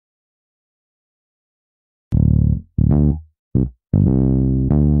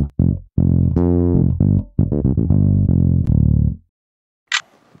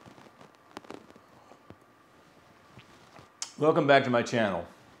Welcome back to my channel.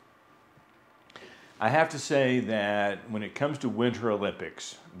 I have to say that when it comes to Winter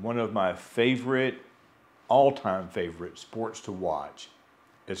Olympics, one of my favorite, all-time favorite sports to watch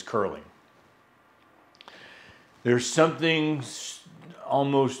is curling. There's something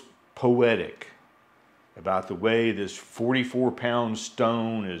almost poetic about the way this 44-pound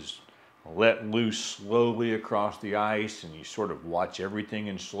stone is let loose slowly across the ice, and you sort of watch everything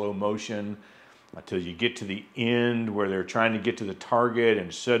in slow motion until you get to the end where they're trying to get to the target,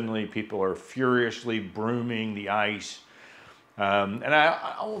 and suddenly people are furiously brooming the ice. And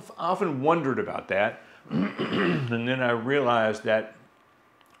I often wondered about that. And then I realized that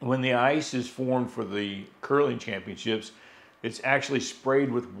when the ice is formed for the curling championships, it's actually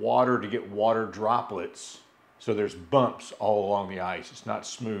sprayed with water to get water droplets. So there's bumps all along the ice. It's not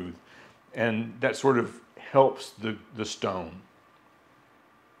smooth. And that sort of helps the stone.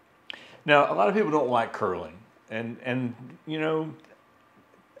 Now, a lot of people don't like curling. And you know,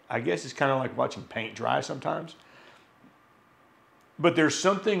 I guess it's kind of like watching paint dry sometimes. But there's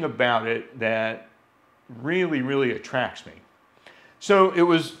something about it that really, really attracts me. So it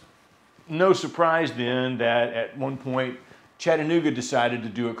was no surprise then that at one point Chattanooga decided to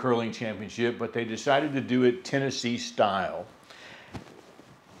do a curling championship, but they decided to do it Tennessee style.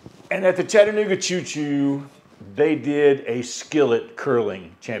 And at the Chattanooga ChooChoo, they did a skillet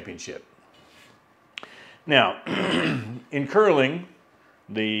curling championship. Now, in curling,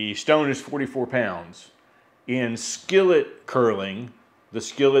 the stone is 44 pounds. In skillet curling, the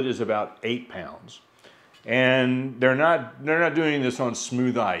skillet is about 8 pounds. And they're not doing this on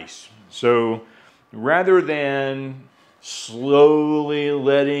smooth ice. So rather than slowly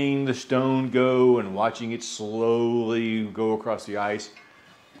letting the stone go and watching it slowly go across the ice,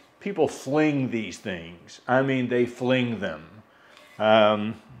 people fling these things. I mean, they fling them.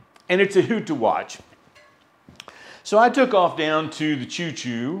 And it's a hoot to watch. So I took off down to the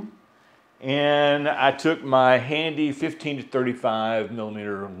ChooChoo, and I took my handy 15 to 35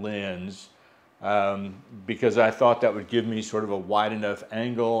 millimeter lens because I thought that would give me sort of a wide enough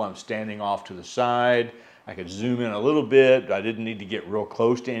angle. I'm standing off to the side. I could zoom in a little bit, but I didn't need to get real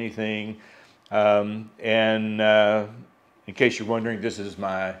close to anything. In case you're wondering, this is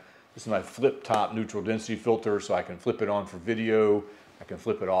my flip top neutral density filter, so I can flip it on for video. I can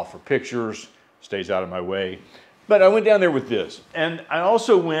flip it off for pictures. Stays out of my way. But I went down there with this. And I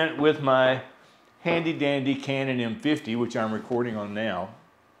also went with my handy dandy Canon M50, which I'm recording on now.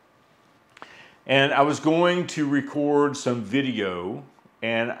 And I was going to record some video,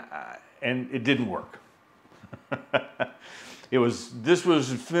 and it didn't work. This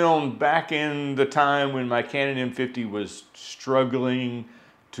was filmed back in the time when my Canon M50 was struggling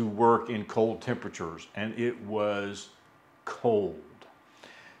to work in cold temperatures, and it was cold.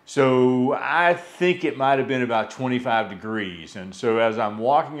 So I think it might have been about 25 degrees. And so as I'm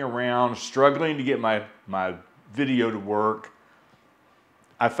walking around struggling to get my video to work,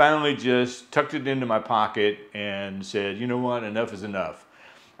 I finally just tucked it into my pocket and said, you know what, enough is enough.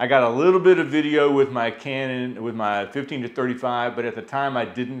 I got a little bit of video with my Canon, with my 15 to 35, but at the time I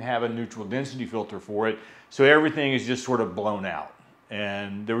didn't have a neutral density filter for it. So everything is just sort of blown out.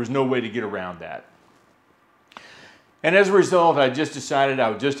 And there was no way to get around that. And as a result, I just decided I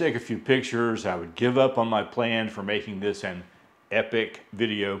would just take a few pictures. I would give up on my plan for making this an epic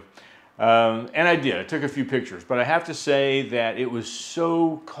video. And I did. I took a few pictures. But I have to say that it was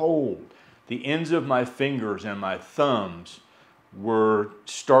so cold. The ends of my fingers and my thumbs were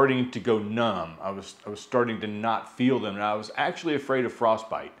starting to go numb. I was starting to not feel them. And I was actually afraid of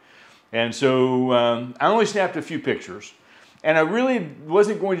frostbite. And so I only snapped a few pictures. And I really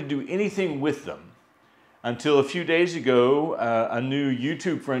wasn't going to do anything with them until a few days ago, a new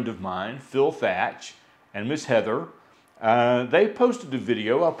YouTube friend of mine, Phil Thatch, and Miss Heather, they posted a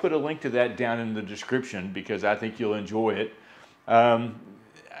video. I'll put a link to that down in the description because I think you'll enjoy it.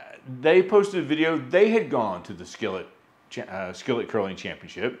 They posted a video. They had gone to the Skillet Curling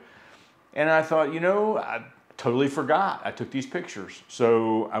Championship. And I thought, you know, I totally forgot I took these pictures.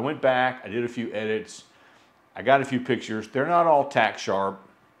 So I went back, I did a few edits. I got a few pictures. They're not all tack sharp.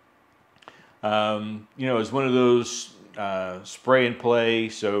 You know, it's one of those spray and play,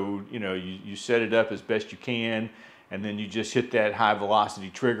 so you know you set it up as best you can, and then you just hit that high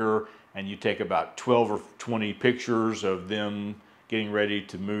velocity trigger, and you take about 12 or 20 pictures of them getting ready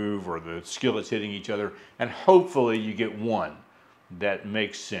to move, or the skillets hitting each other, and hopefully you get one that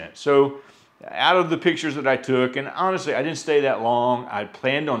makes sense. So out of the pictures that I took, and honestly I didn't stay that long. I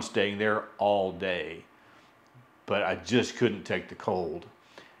planned on staying there all day, but I just couldn't take the cold.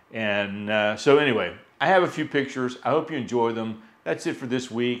 And so anyway, I have a few pictures. I hope you enjoy them. That's it for this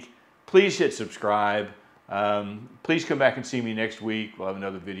week. Please hit subscribe. Please come back and see me next week. We'll have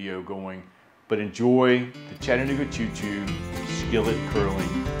another video going. But enjoy the Chattanooga ChooChoo Skillet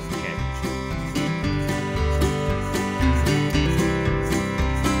Curling